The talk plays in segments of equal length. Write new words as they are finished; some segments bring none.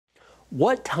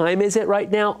What time is it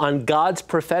right now on God's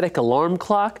prophetic alarm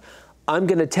clock? I'm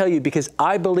going to tell you because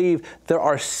I believe there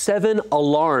are 7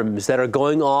 alarms that are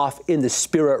going off in the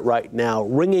Spirit right now,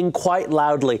 ringing quite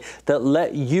loudly, that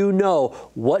let you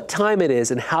know what time it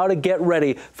is and how to get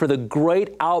ready for the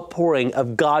great outpouring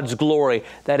of God's glory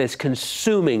that is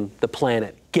consuming the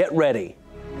planet. Get ready.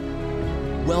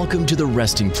 Welcome to the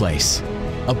resting place,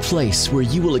 a place where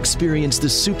you will experience the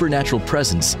supernatural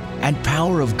presence and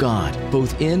power of God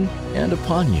both in and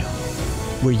upon you,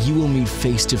 where you will meet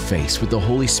face to face with the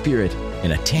Holy Spirit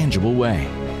in a tangible way,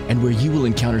 and where you will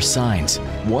encounter signs,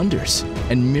 wonders,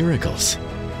 and miracles.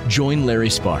 Join Larry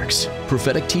Sparks,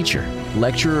 prophetic teacher,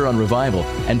 lecturer on revival,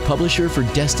 and publisher for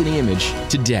Destiny Image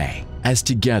today, as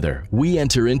together we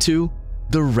enter into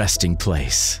the resting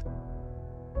place.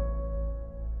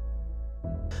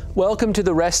 Welcome to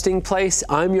The Resting Place.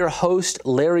 I'm your host,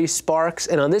 Larry Sparks,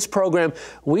 and on this program,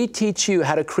 we teach you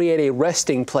how to create a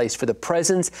resting place for the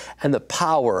presence and the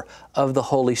power of the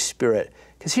Holy Spirit.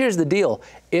 Because here's the deal.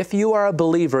 If you are a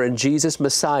believer in Jesus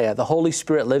Messiah, the Holy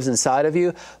Spirit lives inside of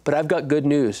you, but I've got good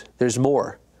news. There's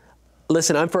more.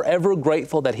 Listen, I'm forever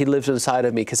grateful that He lives inside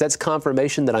of me because that's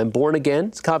confirmation that I'm born again.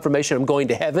 It's confirmation I'm going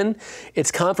to heaven.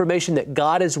 It's confirmation that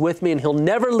God is with me and He'll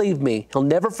never leave me. He'll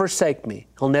never forsake me.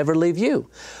 He'll never leave you.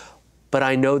 But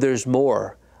I know there's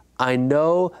more. I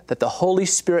know that the Holy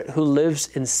Spirit who lives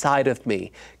inside of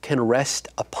me can rest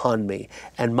upon me.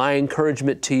 And my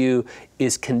encouragement to you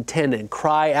is contend and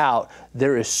cry out.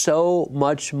 There is so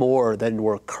much more than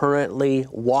we're currently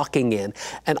walking in.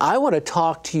 And I want to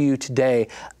talk to you today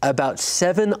about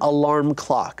 7 alarm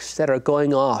clocks that are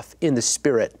going off in the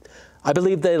Spirit. I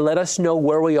believe they let us know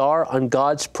where we are on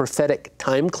God's prophetic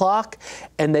time clock,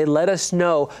 and they let us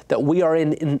know that we are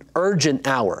in an urgent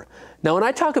hour. Now, when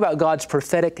I talk about God's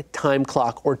prophetic time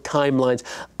clock or timelines,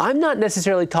 I'm not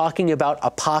necessarily talking about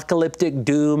apocalyptic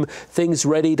doom, things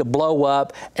ready to blow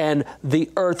up, and the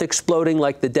earth exploding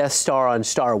like the Death Star on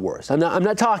Star Wars. I'm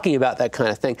not talking about that kind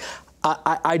of thing.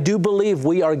 I do believe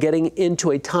we are getting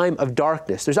into a time of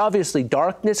darkness. There's obviously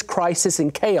darkness, crisis,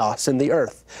 and chaos in the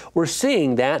earth. We're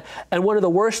seeing that, and one of the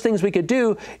worst things we could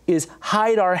do is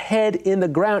hide our head in the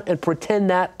ground and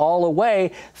pretend that all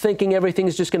away, thinking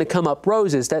everything's just going to come up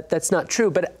roses. That's not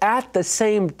true. But at the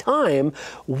same time,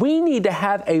 we need to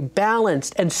have a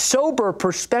balanced and sober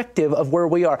perspective of where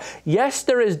we are. Yes,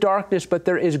 there is darkness, but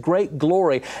there is great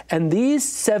glory. And these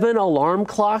 7 alarm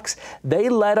clocks, they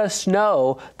let us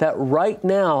know that right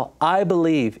now, I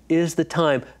believe, is the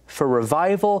time for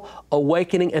revival,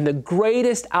 awakening, and the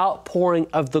greatest outpouring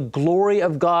of the glory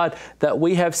of God that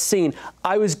we have seen.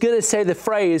 I was going to say the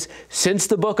phrase, since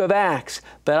the book of Acts,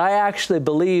 but I actually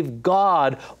believe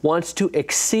God wants to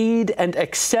exceed and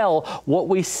excel what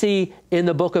we see in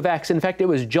the book of Acts. In fact, it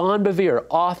was John Bevere,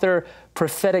 author,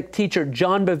 prophetic teacher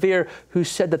John Bevere, who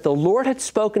said that the Lord had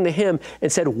spoken to him and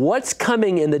said, what's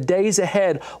coming in the days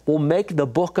ahead will make the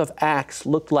book of Acts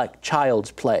look like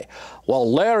child's play. Well,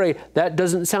 Larry, that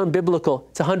doesn't sound biblical.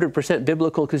 It's 100%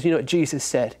 biblical because you know what Jesus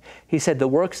said? He said the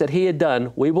works that He had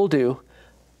done, we will do,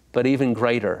 but even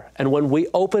greater. And when we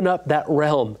open up that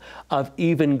realm of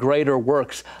even greater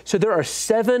works. So there are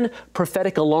 7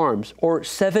 prophetic alarms or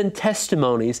 7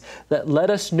 testimonies that let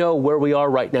us know where we are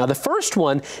right now. The first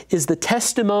one is the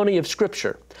testimony of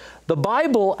Scripture. The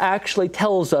Bible actually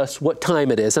tells us what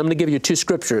time it is. I'm going to give you 2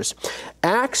 scriptures.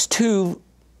 Acts 2,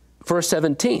 verse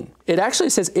 17. It actually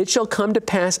says, it shall come to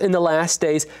pass in the last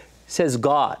days, says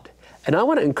God. And I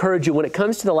want to encourage you, when it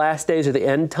comes to the last days or the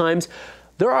end times,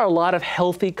 there are a lot of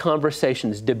healthy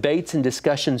conversations, debates, and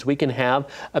discussions we can have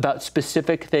about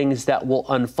specific things that will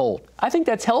unfold. I think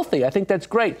that's healthy. I think that's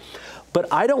great. But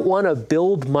I don't want to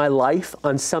build my life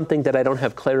on something that I don't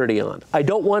have clarity on. I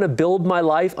don't want to build my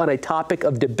life on a topic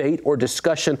of debate or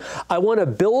discussion. I want to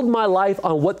build my life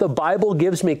on what the Bible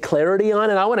gives me clarity on,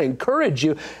 and I want to encourage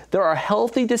you, there are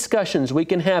healthy discussions we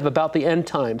can have about the end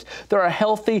times. There are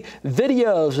healthy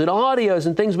videos and audios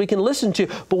and things we can listen to,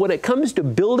 but when it comes to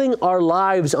building our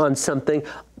lives on something,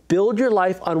 build your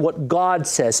life on what God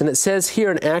says. And it says here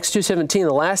in Acts 2:17,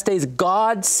 the last days,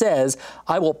 God says,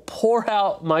 I will pour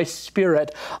out my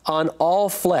Spirit on all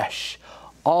flesh.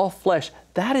 All flesh.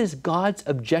 That is God's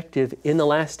objective in the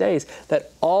last days,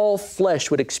 that all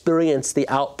flesh would experience the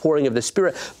outpouring of the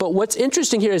Spirit. But what's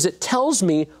interesting here is it tells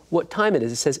me what time it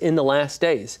is. It says in the last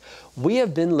days. We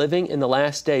have been living in the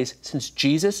last days since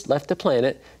Jesus left the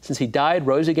planet, since He died,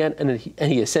 rose again, and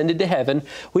he ascended to heaven.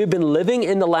 We have been living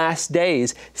in the last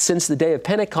days since the day of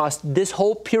Pentecost. This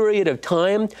whole period of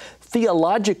time,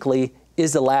 theologically,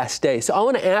 is the last day. So I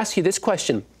want to ask you this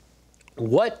question.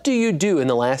 What do you do in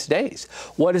the last days?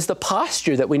 What is the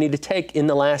posture that we need to take in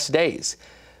the last days?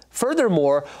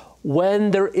 Furthermore, when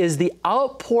there is the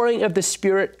outpouring of the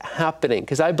Spirit happening,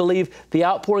 because I believe the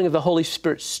outpouring of the Holy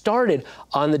Spirit started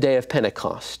on the day of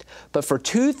Pentecost. But for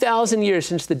 2,000 years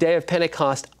since the day of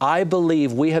Pentecost, I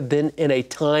believe we have been in a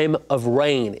time of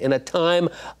rain, in a time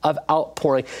of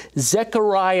outpouring.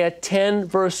 Zechariah 10,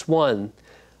 verse 1,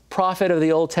 prophet of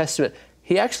the Old Testament,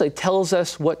 he actually tells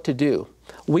us what to do.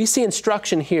 We see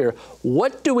instruction here.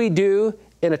 What do we do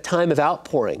in a time of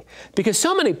outpouring? Because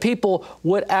so many people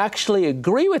would actually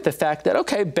agree with the fact that,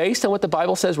 okay, based on what the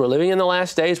Bible says, we're living in the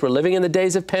last days, we're living in the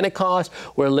days of Pentecost,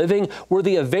 where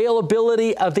the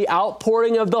availability of the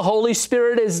outpouring of the Holy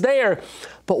Spirit is there.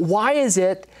 But why is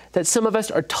it that some of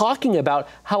us are talking about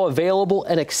how available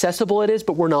and accessible it is,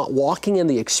 but we're not walking in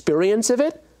the experience of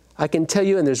it? I can tell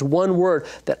you, and there's one word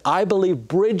that I believe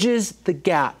bridges the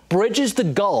gap, bridges the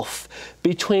gulf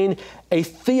between a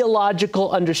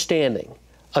theological understanding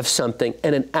of something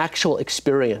and an actual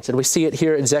experience. And we see it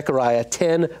here in Zechariah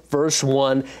 10, verse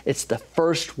 1. It's the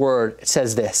first word. It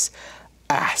says this: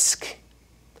 ask.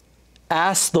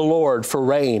 Ask the Lord for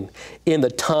rain in the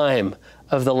time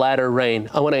of the latter rain.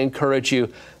 I want to encourage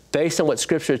you, based on what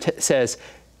Scripture says,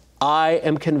 I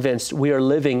am convinced we are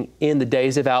living in the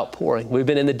days of outpouring. We've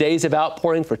been in the days of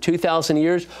outpouring for 2,000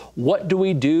 years. What do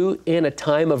we do in a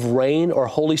time of rain or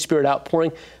Holy Spirit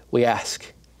outpouring? We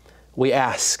ask. We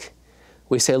ask.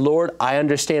 We say, Lord, I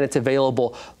understand it's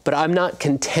available, but I'm not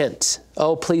content.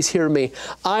 Oh, please hear me.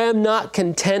 I am not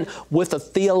content with a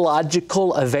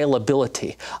theological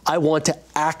availability. I want to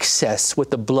access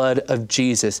what the blood of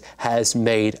Jesus has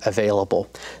made available.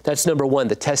 That's number one,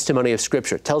 the testimony of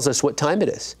Scripture. It tells us what time it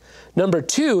is. Number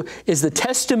two is the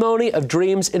testimony of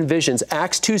dreams and visions.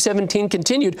 Acts 2:17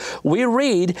 continued. We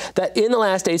read that in the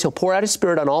last days He'll pour out His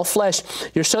Spirit on all flesh.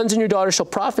 Your sons and your daughters shall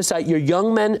prophesy. Your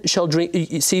young men shall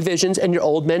see visions, and your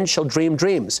old men shall dream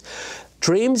dreams.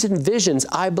 Dreams and visions,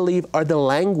 I believe, are the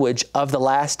language of the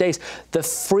last days. The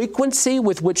frequency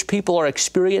with which people are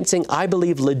experiencing, I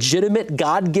believe, legitimate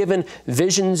God-given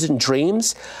visions and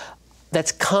dreams,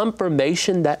 that's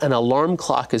confirmation that an alarm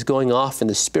clock is going off in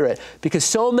the Spirit, because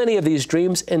so many of these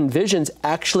dreams and visions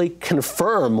actually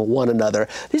confirm one another.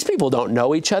 These people don't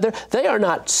know each other. They are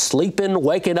not sleeping,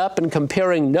 waking up, and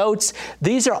comparing notes.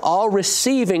 These are all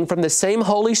receiving from the same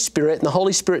Holy Spirit, and the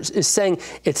Holy Spirit is saying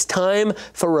it's time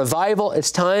for revival,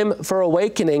 it's time for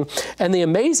awakening. And the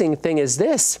amazing thing is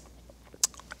this: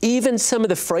 even some of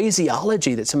the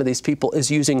phraseology that some of these people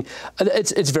is using,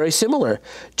 it's very similar.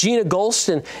 Gina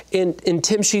Golston, in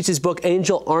Tim Sheets' book,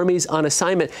 Angel Armies on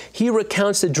Assignment, he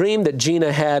recounts the dream that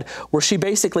Gina had where she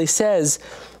basically says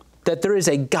that there is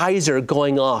a geyser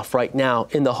going off right now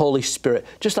in the Holy Spirit,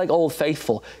 just like Old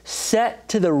Faithful, set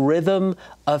to the rhythm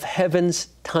of heaven's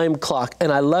time clock.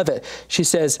 And I love it. She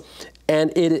says,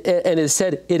 and it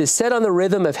is set on the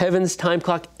rhythm of heaven's time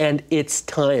clock, and it's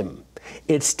time.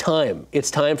 It's time. It's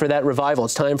time for that revival.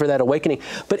 It's time for that awakening.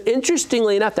 But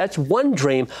interestingly enough, that's one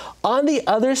dream. On the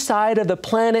other side of the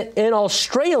planet in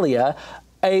Australia,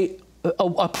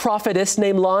 a prophetess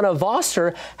named Lana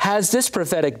Vosser has this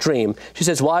prophetic dream. She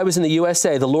says, while I was in the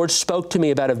USA, the Lord spoke to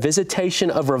me about a visitation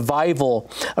of revival,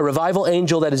 a revival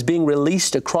angel that is being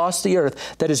released across the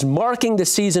earth that is marking the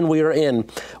season we are in.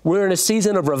 We're in a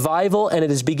season of revival, and it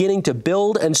is beginning to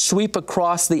build and sweep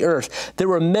across the earth. There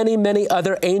were many, many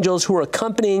other angels who were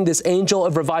accompanying this angel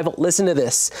of revival. Listen to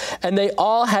this. And they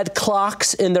all had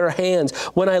clocks in their hands.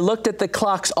 When I looked at the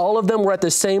clocks, all of them were at the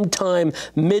same time,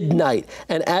 midnight.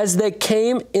 And as they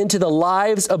came into the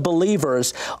lives of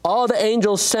believers, all the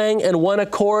angels sang in one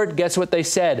accord. Guess what they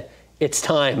said? It's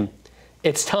time.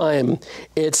 It's time.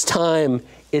 It's time.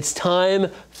 It's time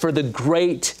for the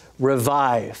great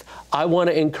revive. I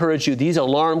want to encourage you. These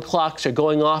alarm clocks are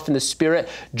going off in the Spirit.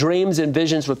 Dreams and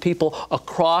visions with people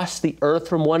across the earth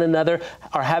from one another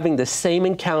are having the same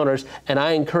encounters. And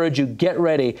I encourage you, get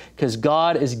ready, because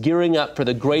God is gearing up for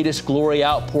the greatest glory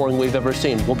outpouring we've ever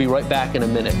seen. We'll be right back in a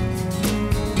minute.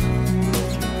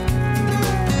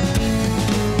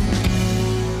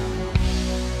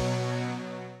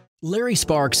 Larry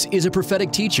Sparks is a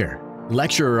prophetic teacher,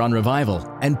 lecturer on revival,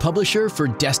 and publisher for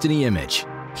Destiny Image.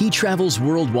 He travels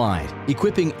worldwide,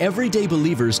 equipping everyday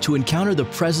believers to encounter the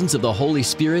presence of the Holy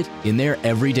Spirit in their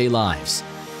everyday lives,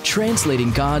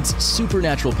 translating God's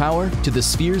supernatural power to the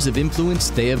spheres of influence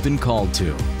they have been called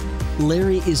to.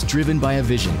 Larry is driven by a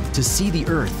vision to see the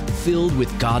earth filled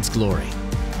with God's glory.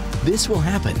 This will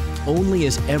happen only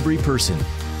as every person,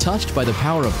 touched by the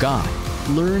power of God,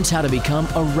 learns how to become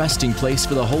a resting place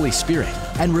for the Holy Spirit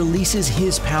and releases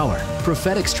His power,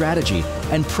 prophetic strategy,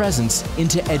 and presence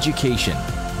into education,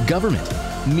 government,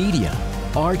 media,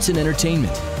 arts and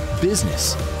entertainment,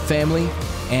 business, family,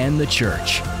 and the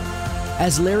church.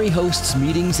 As Larry hosts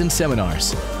meetings and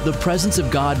seminars, the presence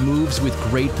of God moves with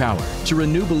great power to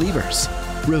renew believers,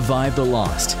 revive the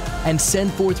lost, and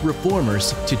send forth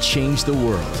reformers to change the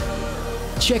world.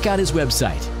 Check out his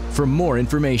website for more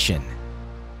information.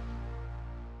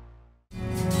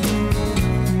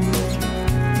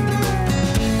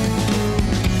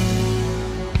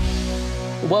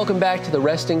 Welcome back to The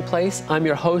Resting Place. I'm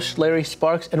your host, Larry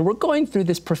Sparks, and we're going through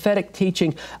this prophetic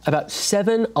teaching about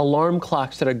 7 alarm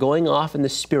clocks that are going off in the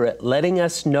Spirit, letting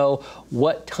us know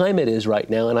what time it is right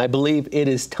now. And I believe it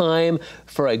is time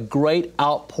for a great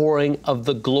outpouring of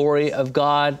the glory of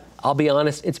God. I'll be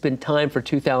honest, it's been time for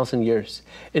 2,000 years.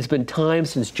 It's been time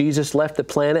since Jesus left the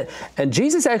planet. And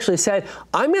Jesus actually said,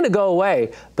 I'm going to go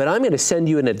away, but I'm going to send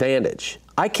you an advantage.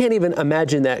 I can't even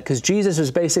imagine that, because Jesus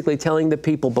was basically telling the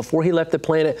people before he left the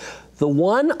planet, the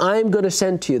one I'm going to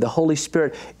send to you, the Holy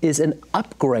Spirit, is an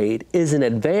upgrade, is an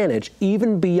advantage,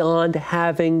 even beyond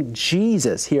having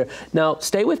Jesus here. Now,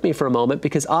 stay with me for a moment,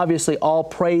 because obviously all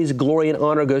praise, glory, and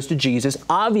honor goes to Jesus.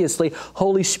 Obviously,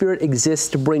 Holy Spirit exists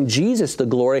to bring Jesus the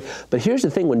glory. But here's the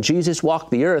thing, when Jesus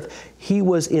walked the earth, he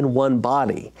was in one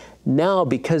body. Now,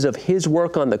 because of his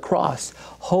work on the cross,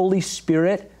 Holy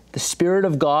Spirit, the Spirit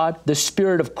of God, the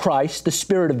Spirit of Christ, the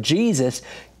Spirit of Jesus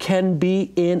can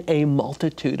be in a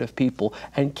multitude of people.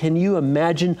 And can you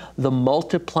imagine the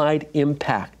multiplied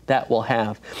impact that will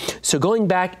have? So going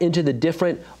back into the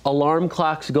different alarm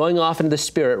clocks going off into the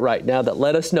Spirit right now that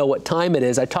let us know what time it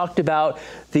is. I talked about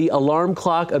the alarm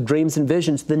clock of dreams and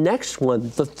visions. The next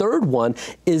one, the third one,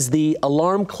 is the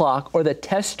alarm clock or the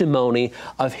testimony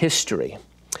of history.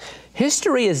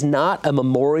 History is not a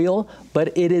memorial,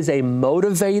 but it is a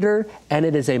motivator and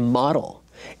it is a model.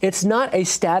 It's not a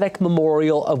static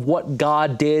memorial of what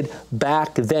God did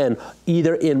back then,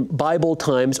 either in Bible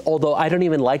times, although I don't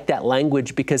even like that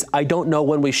language because I don't know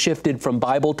when we shifted from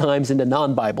Bible times into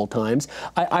non-Bible times.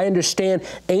 I understand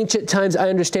ancient times, I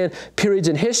understand periods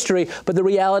in history, but the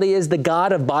reality is the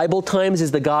God of Bible times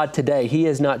is the God today. He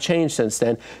has not changed since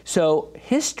then. So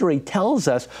history tells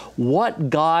us what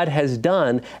God has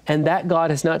done, and that God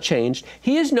has not changed.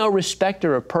 He is no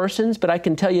respecter of persons, but I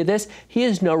can tell you this, He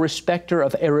is no respecter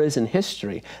of eras in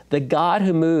history. The God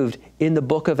who moved in the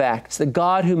book of Acts, the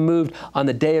God who moved on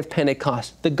the day of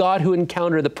Pentecost, the God who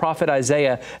encountered the prophet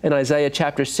Isaiah in Isaiah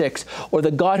chapter 6, or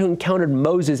the God who encountered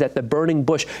Moses at the burning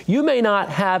bush. You may not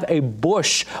have a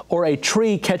bush or a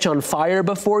tree catch on fire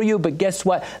before you, but guess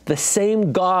what? The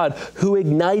same God who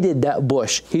ignited that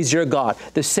bush, He's your God.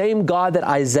 The same God that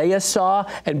Isaiah saw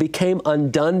and became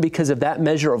undone because of that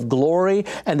measure of glory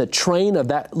and the train of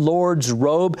that Lord's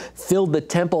robe filled the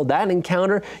temple, that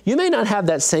encounter, you may not have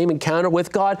that same encounter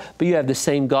with God, but you have the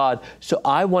same God. So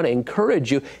I want to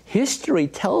encourage you. History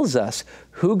tells us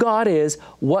who God is,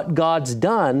 what God's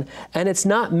done, and it's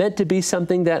not meant to be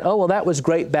something that, oh, well, that was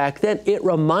great back then. It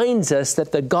reminds us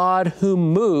that the God who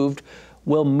moved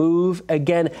will move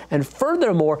again. And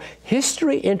furthermore,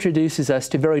 history introduces us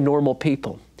to very normal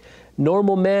people,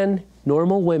 normal men,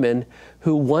 normal women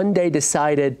who one day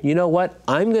decided, you know what,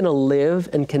 I'm going to live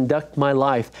and conduct my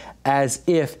life as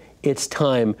if it's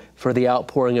time for the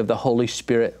outpouring of the Holy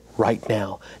Spirit right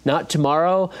now. Not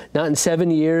tomorrow, not in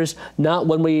 7 years, not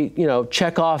when we,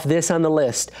 check off this on the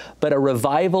list, but a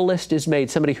revivalist is made.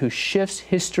 Somebody who shifts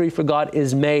history for God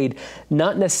is made,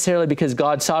 not necessarily because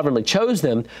God sovereignly chose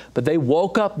them, but they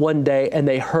woke up one day and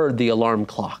they heard the alarm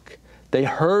clock. They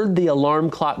heard the alarm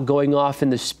clock going off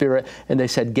in the Spirit, and they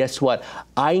said, guess what?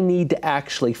 I need to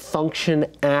actually function,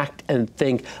 act, and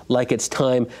think like it's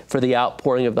time for the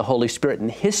outpouring of the Holy Spirit. And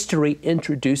history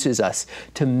introduces us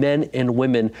to men and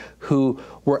women who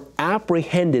were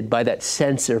apprehended by that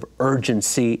sense of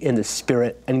urgency in the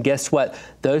Spirit. And guess what?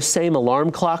 Those same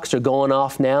alarm clocks are going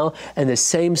off now, and the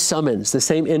same summons, the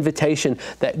same invitation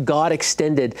that God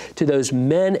extended to those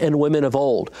men and women of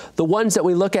old, the ones that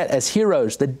we look at as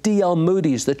heroes, the D.L.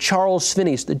 Moody's, the Charles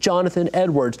Finney's, the Jonathan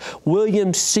Edwards,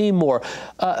 William Seymour,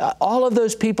 all of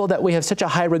those people that we have such a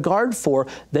high regard for,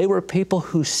 they were people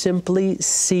who simply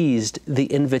seized the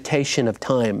invitation of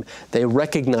time. They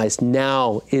recognized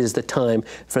now is the time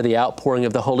for the outpouring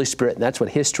of the Holy Spirit, and that's what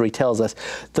history tells us.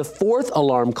 The fourth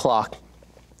alarm clock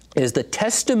is the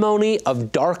testimony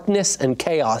of darkness and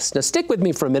chaos. Now stick with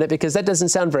me for a minute, because that doesn't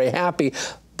sound very happy,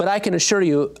 but I can assure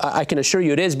you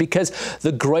it is, because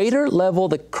the greater level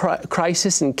the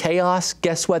crisis and chaos,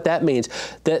 guess what that means?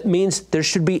 That means there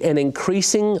should be an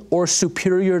increasing or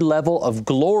superior level of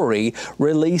glory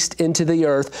released into the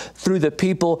earth through the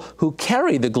people who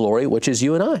carry the glory, which is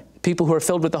you and I. people who are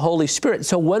filled with the Holy Spirit.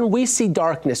 So when we see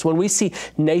darkness, when we see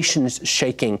nations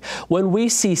shaking, when we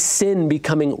see sin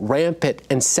becoming rampant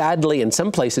and sadly in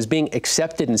some places being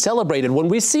accepted and celebrated, when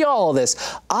we see all of this,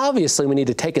 obviously we need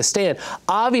to take a stand.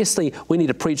 Obviously we need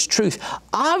to preach truth.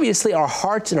 Obviously our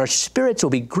hearts and our spirits will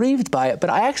be grieved by it. But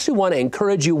I actually want to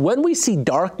encourage you, when we see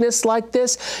darkness like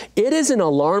this, it is an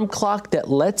alarm clock that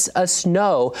lets us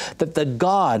know that the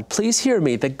God, please hear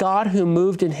me, the God who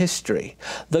moved in history,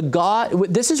 the God,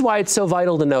 this is why it's so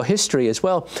vital to know history as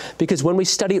well, because when we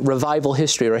study revival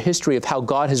history or a history of how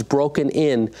God has broken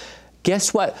in,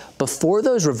 guess what? Before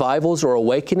those revivals or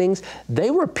awakenings, they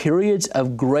were periods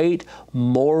of great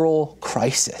moral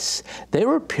crisis. They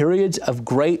were periods of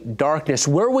great darkness.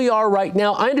 Where we are right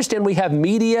now, I understand we have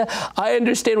media. I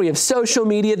understand we have social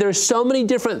media. There's so many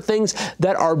different things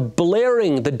that are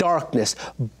blaring the darkness,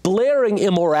 blaring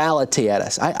immorality at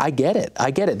us. I get it.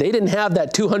 I get it. They didn't have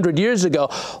that 200 years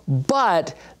ago.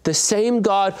 But the same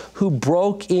God who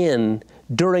broke in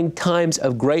during times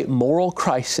of great moral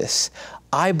crisis,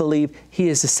 I believe He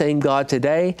is the same God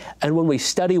today. And when we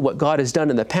study what God has done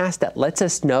in the past, that lets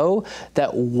us know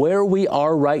that where we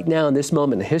are right now in this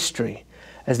moment in history,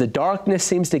 as the darkness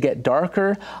seems to get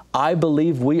darker, I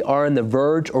believe we are on the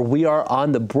verge, or we are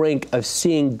on the brink of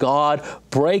seeing God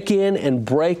break in and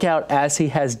break out as He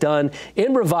has done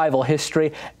in revival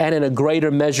history and in a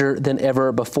greater measure than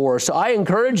ever before. So I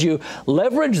encourage you,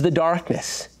 leverage the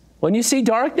darkness. When you see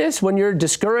darkness, when you're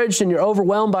discouraged and you're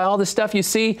overwhelmed by all the stuff you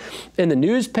see in the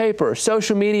newspaper or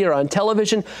social media or on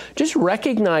television, just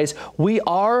recognize we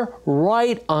are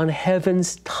right on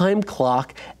heaven's time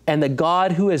clock, and the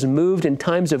God who has moved in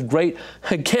times of great,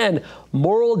 again,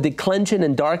 moral declension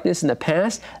and darkness in the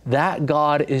past, that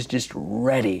God is just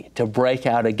ready to break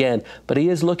out again. But He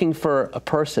is looking for a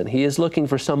person. He is looking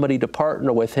for somebody to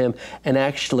partner with Him and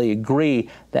actually agree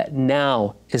that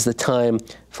now is the time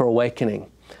for awakening.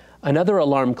 Another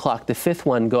alarm clock, the fifth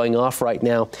one going off right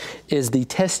now, is the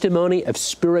testimony of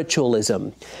spiritualism,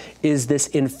 is this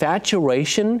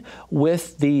infatuation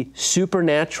with the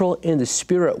supernatural in the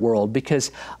spirit world.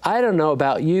 Because I don't know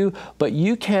about you, but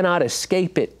you cannot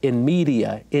escape it in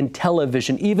media, in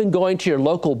television, even going to your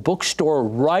local bookstore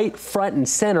right front and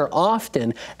center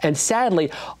often. And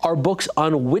sadly, our books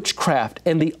on witchcraft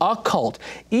and the occult,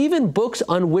 even books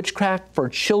on witchcraft for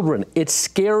children. It's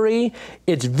scary,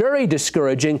 it's very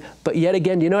discouraging, but yet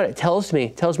again, you know what it tells me?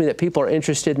 It tells me that people are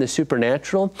interested in the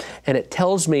supernatural, and it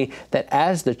tells me that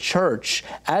as the church,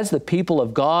 as the people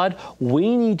of God,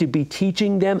 we need to be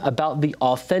teaching them about the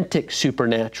authentic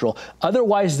supernatural.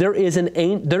 Otherwise, there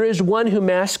is one who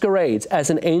masquerades as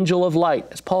an angel of light,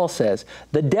 as Paul says,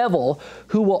 the devil,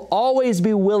 who will always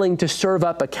be willing to serve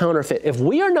up a counterfeit. If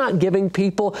we are not giving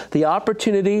people the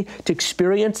opportunity to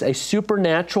experience a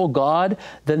supernatural God,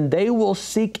 then they will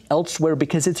seek elsewhere,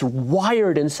 because it's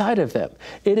wired inside of them.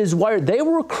 It is wired. They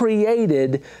were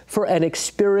created for an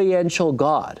experiential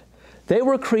God. They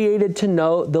were created to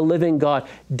know the living God.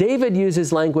 David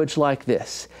uses language like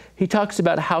this. He talks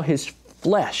about how his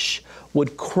flesh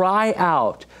would cry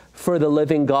out for the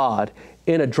living God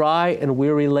in a dry and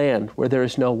weary land where there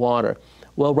is no water.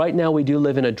 Well, right now we do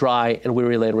live in a dry and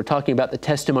weary land. We're talking about the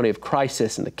testimony of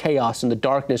crisis and the chaos and the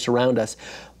darkness around us.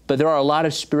 But there are a lot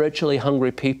of spiritually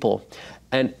hungry people.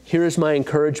 And here's my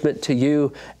encouragement to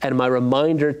you and my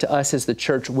reminder to us as the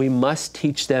church. We must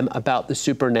teach them about the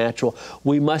supernatural.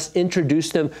 We must introduce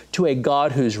them to a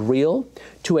God who's real,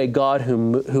 to a God who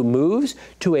moves,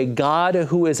 to a God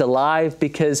who is alive,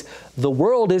 because the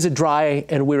world is a dry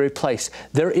and weary place.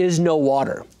 There is no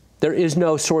water. There is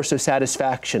no source of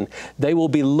satisfaction. They will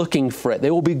be looking for it.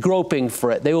 They will be groping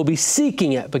for it. They will be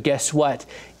seeking it. But guess what?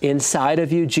 Inside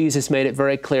of you, Jesus made it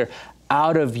very clear,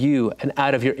 out of you and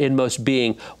out of your inmost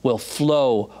being will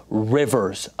flow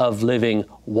rivers of living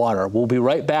water. We'll be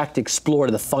right back to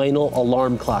explore the final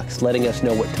alarm clocks, letting us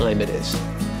know what time it is.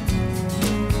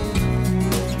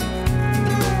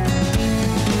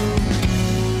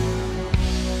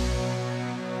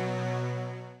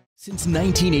 Since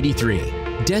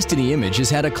 1983, Destiny Image has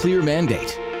had a clear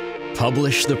mandate: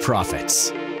 publish the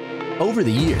prophets. Over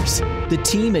the years, the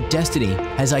team at Destiny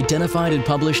has identified and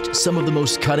published some of the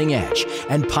most cutting-edge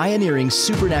and pioneering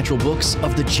supernatural books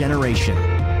of the generation,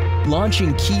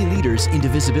 launching key leaders into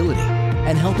visibility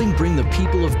and helping bring the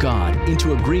people of God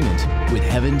into agreement with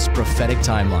heaven's prophetic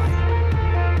timeline.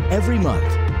 Every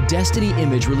month, Destiny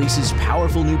Image releases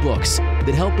powerful new books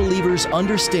that help believers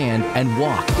understand and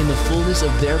walk in the fullness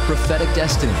of their prophetic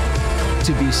destiny,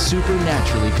 to be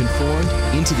supernaturally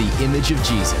conformed into the image of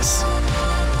Jesus.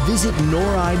 Visit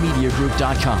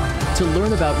norimediagroup.com to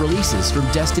learn about releases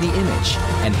from Destiny Image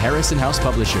and Harrison House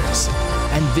Publishers.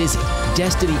 And visit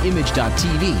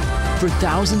destinyimage.tv for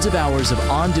thousands of hours of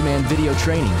on-demand video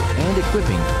training and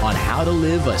equipping on how to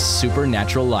live a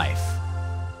supernatural life.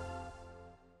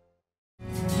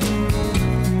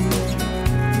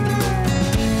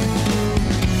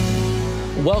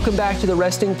 Welcome back to The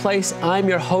Resting Place. I'm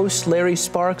your host, Larry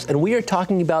Sparks, and we are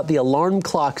talking about the alarm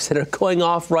clocks that are going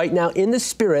off right now in the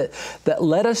Spirit that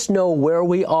let us know where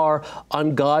we are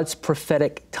on God's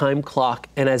prophetic time clock.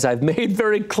 And as I've made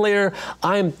very clear,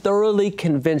 I am thoroughly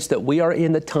convinced that we are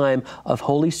in the time of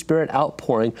Holy Spirit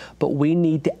outpouring, but we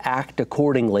need to act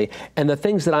accordingly. And the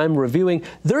things that I'm reviewing,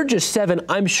 they're just 7.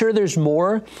 I'm sure there's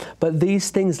more, but these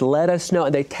things let us know,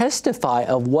 and they testify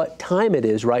of what time it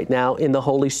is right now in the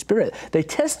Holy Spirit. They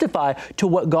testify to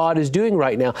what God is doing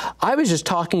right now. I was just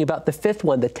talking about the 5th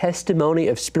one, the testimony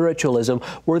of spiritualism,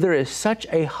 where there is such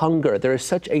a hunger, there is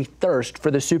such a thirst for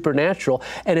the supernatural.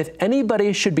 And if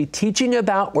anybody should be teaching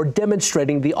about or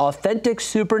demonstrating the authentic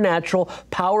supernatural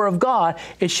power of God,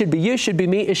 it should be you, should be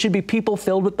me, it should be people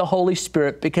filled with the Holy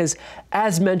Spirit, because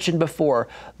as mentioned before,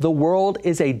 the world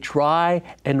is a dry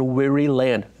and weary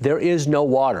land. There is no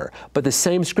water. But the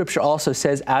same scripture also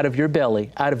says, out of your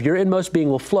belly, out of your inmost being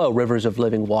will flow rivers of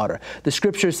living water. The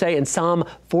scriptures say in Psalm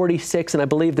 46, and I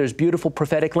believe there's beautiful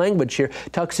prophetic language here,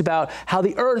 talks about how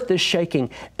the earth is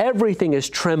shaking, everything is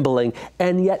trembling,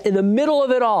 and yet in the middle of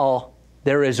it all,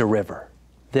 there is a river.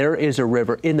 There is a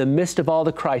river. In the midst of all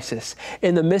the crisis,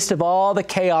 in the midst of all the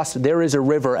chaos, there is a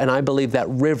river, and I believe that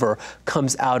river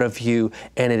comes out of you,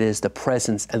 and it is the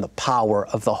presence and the power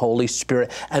of the Holy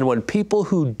Spirit. And when people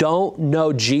who don't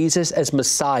know Jesus as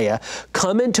Messiah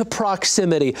come into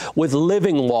proximity with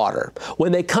living water,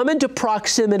 when they come into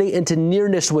proximity, into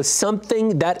nearness with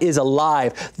something that is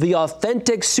alive, the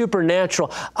authentic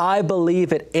supernatural, I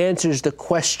believe it answers the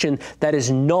question that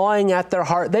is gnawing at their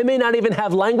heart. They may not even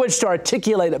have language to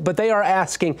articulate it, but they are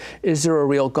asking, is there a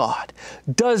real God?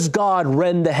 Does God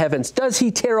rend the heavens? Does He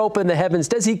tear open the heavens?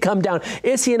 Does He come down?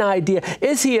 Is He an idea?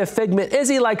 Is He a figment? Is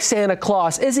He like Santa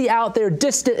Claus? Is He out there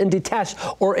distant and detached,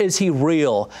 or is He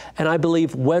real? And I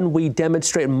believe when we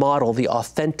demonstrate and model the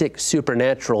authentic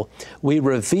supernatural, we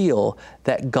reveal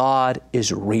that God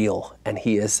is real and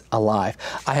He is alive.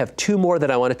 I have 2 more that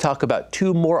I want to talk about,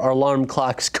 2 more alarm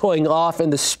clocks going off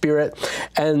in the Spirit.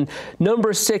 And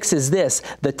number 6 is this,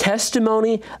 the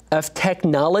testimony of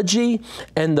technology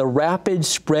and the rapid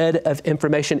spread of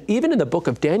information. Even in the book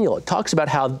of Daniel, it talks about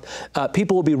how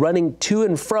people will be running to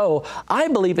and fro. I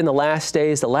believe in the last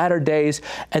days, the latter days,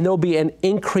 and there'll be an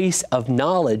increase of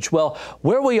knowledge. Well,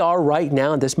 where we are right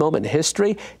now in this moment in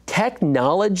history,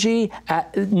 technology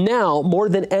now, more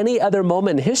than any other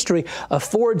moment in history,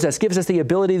 affords us, gives us the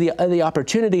ability, the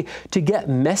opportunity to get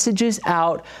messages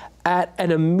out at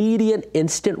an immediate,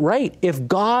 instant rate. If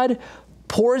God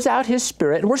pours out His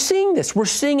Spirit, and we're seeing this. We're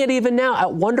seeing it even now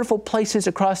at wonderful places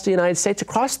across the United States,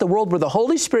 across the world, where the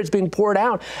Holy Spirit's being poured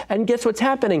out. And guess what's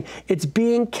happening? It's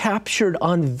being captured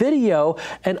on video,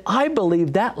 and I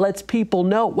believe that lets people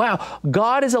know, wow,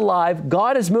 God is alive.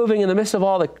 God is moving in the midst of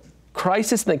all the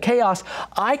crisis and the chaos.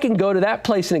 I can go to that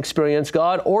place and experience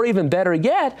God, or even better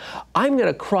yet, I'm going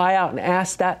to cry out and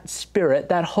ask that Spirit,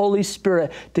 that Holy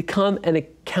Spirit, to come and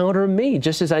encounter me,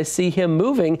 just as I see Him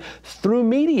moving through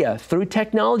media, through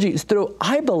technology, through,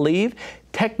 I believe,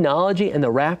 technology and the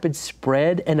rapid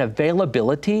spread and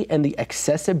availability and the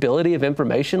accessibility of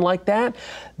information like that.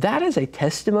 That is a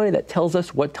testimony that tells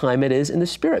us what time it is in the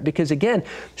Spirit. Because again,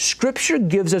 Scripture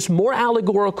gives us more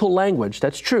allegorical language.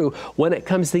 That's true when it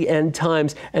comes to the end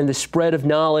times and the spread of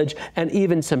knowledge and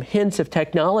even some hints of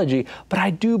technology. But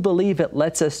I do believe it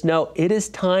lets us know it is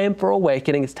time for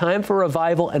awakening. It's time for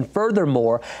revival. And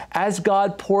furthermore, as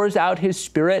God pours out His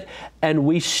Spirit and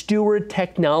we steward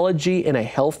technology in a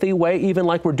healthy way, even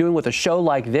like we're doing with a show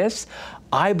like this,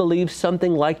 I believe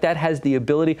something like that has the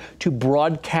ability to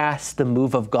broadcast the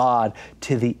move of God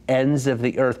to the ends of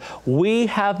the earth. We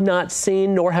have not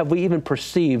seen, nor have we even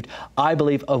perceived, I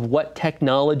believe, of what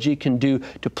technology can do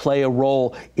to play a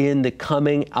role in the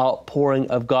coming outpouring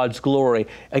of God's glory.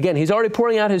 Again, He's already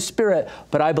pouring out His Spirit,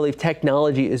 but I believe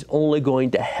technology is only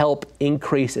going to help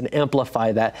increase and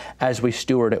amplify that as we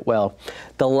steward it well.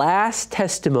 The last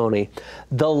testimony,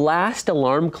 the last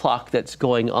alarm clock that's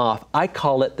going off, I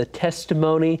call it the testimony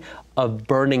of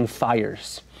burning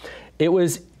fires. It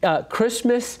was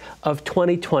Christmas of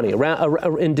 2020,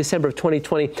 in December of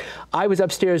 2020, I was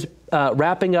upstairs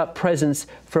wrapping up presents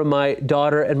for my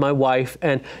daughter and my wife,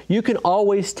 and you can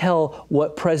always tell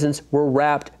what presents were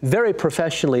wrapped very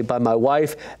professionally by my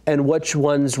wife and which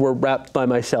ones were wrapped by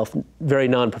myself very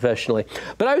non-professionally.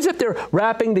 But I was up there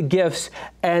wrapping the gifts,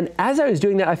 and as I was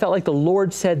doing that, I felt like the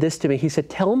Lord said this to me. He said,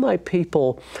 "Tell my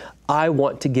people I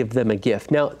want to give them a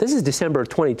gift." Now, this is December of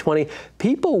 2020.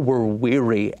 People were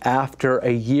weary after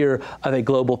a year of a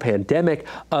global pandemic,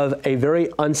 of a very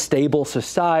unstable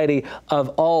society, of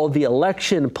all the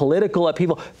election, political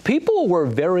upheaval. People were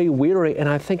very weary, and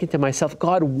I'm thinking to myself,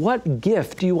 God, what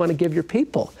gift do you want to give your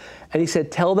people? And he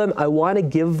said, tell them I want to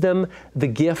give them the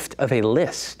gift of a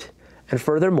list. And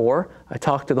furthermore, I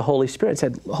talked to the Holy Spirit and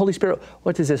said, Holy Spirit,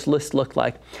 what does this list look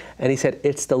like? And he said,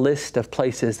 it's the list of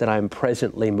places that I'm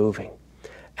presently moving.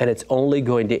 And it's only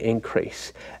going to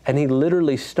increase. And he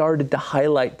literally started to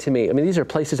highlight to me, I mean, these are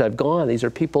places I've gone. These are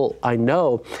people I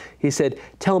know. He said,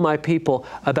 tell my people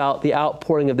about the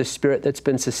outpouring of the Spirit that's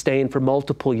been sustained for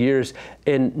multiple years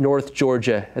in North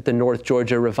Georgia, at the North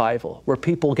Georgia Revival, where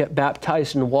people get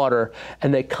baptized in water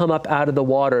and they come up out of the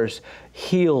waters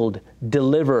healed,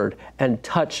 delivered, and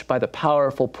touched by the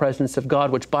powerful presence of God,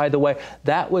 which, by the way,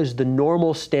 that was the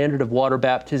normal standard of water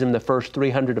baptism the first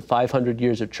 300 to 500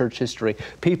 years of church history.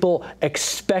 People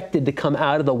expected to come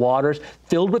out of the waters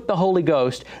filled with the Holy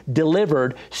Ghost,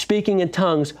 delivered, speaking in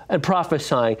tongues, and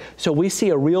prophesying. So we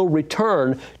see a real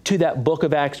return to that book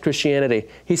of Acts Christianity.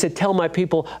 He said, tell my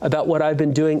people about what I've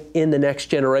been doing in the next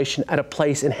generation at a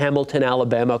place in Hamilton,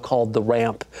 Alabama called The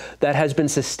Ramp that has been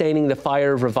sustaining the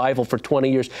fire of revival for 20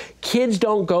 years. Kids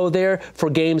don't go there for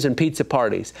games and pizza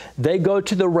parties. They go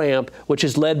to The Ramp, which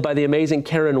is led by the amazing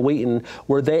Karen Wheaton,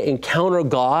 where they encounter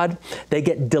God. They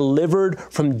get delivered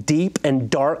from deep and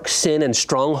dark sin and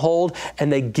stronghold,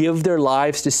 and they give their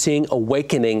lives to seeing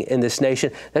awakening in this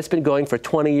nation. That's been going for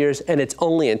 20 years, and it's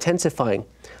only intensifying.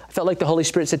 I felt like the Holy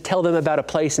Spirit said, tell them about a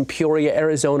place in Peoria,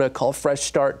 Arizona called Fresh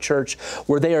Start Church,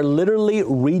 where they are literally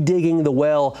redigging the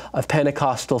well of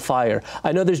Pentecostal fire.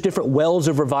 I know there's different wells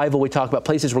of revival we talk about,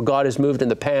 places where God has moved in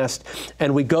the past,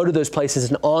 and we go to those places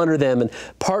and honor them and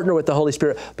partner with the Holy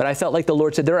Spirit. But I felt like the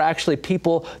Lord said there are actually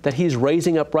people that He's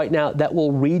raising up right now that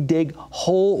will redig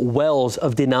whole wells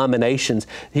of denominations.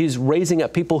 He's raising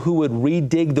up people who would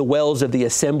redig the wells of the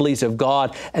Assemblies of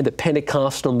God and the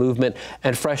Pentecostal movement.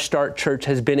 And Fresh Start Church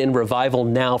has been in revival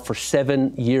now for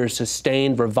 7 years,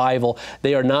 sustained revival.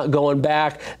 They are not going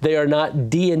back. They are not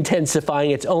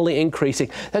de-intensifying. It's only increasing.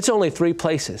 That's only 3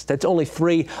 places. That's only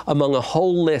 3 among a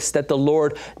whole list that the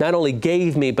Lord not only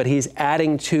gave me, but He's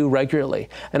adding to regularly.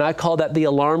 And I call that the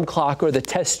alarm clock or the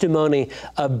testimony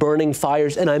of burning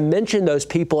fires. And I mention those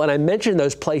people and I mention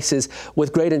those places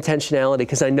with great intentionality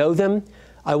because I know them.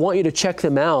 I want you to check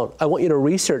them out. I want you to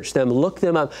research them, look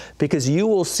them up, because you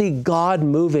will see God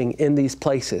moving in these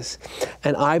places.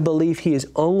 And I believe He is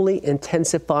only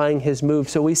intensifying His move.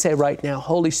 So we say right now,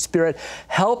 Holy Spirit,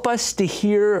 help us to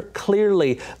hear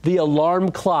clearly the alarm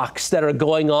clocks that are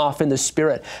going off in the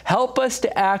Spirit. Help us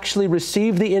to actually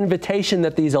receive the invitation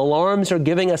that these alarms are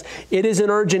giving us. It is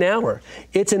an urgent hour.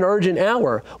 It's an urgent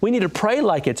hour. We need to pray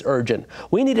like it's urgent.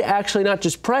 We need to actually not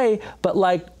just pray, but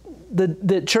like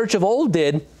the church of old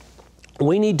did,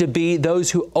 we need to be those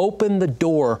who open the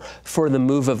door for the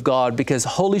move of God because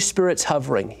Holy Spirit's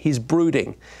hovering. He's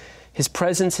brooding. His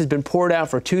presence has been poured out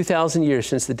for 2,000 years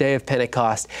since the day of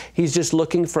Pentecost. He's just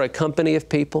looking for a company of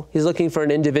people. He's looking for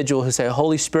an individual who say,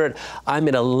 Holy Spirit, I'm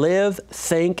going to live,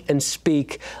 think, and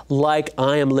speak like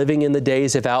I am living in the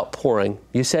days of outpouring.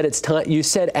 You said it's time. You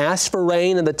said ask for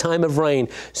rain in the time of rain.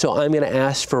 So I'm going to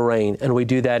ask for rain. And we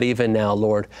do that even now,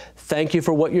 Lord. Thank you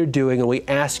for what you're doing. And we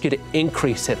ask you to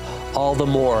increase it all the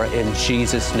more in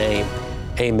Jesus' name.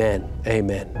 Amen.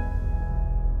 Amen.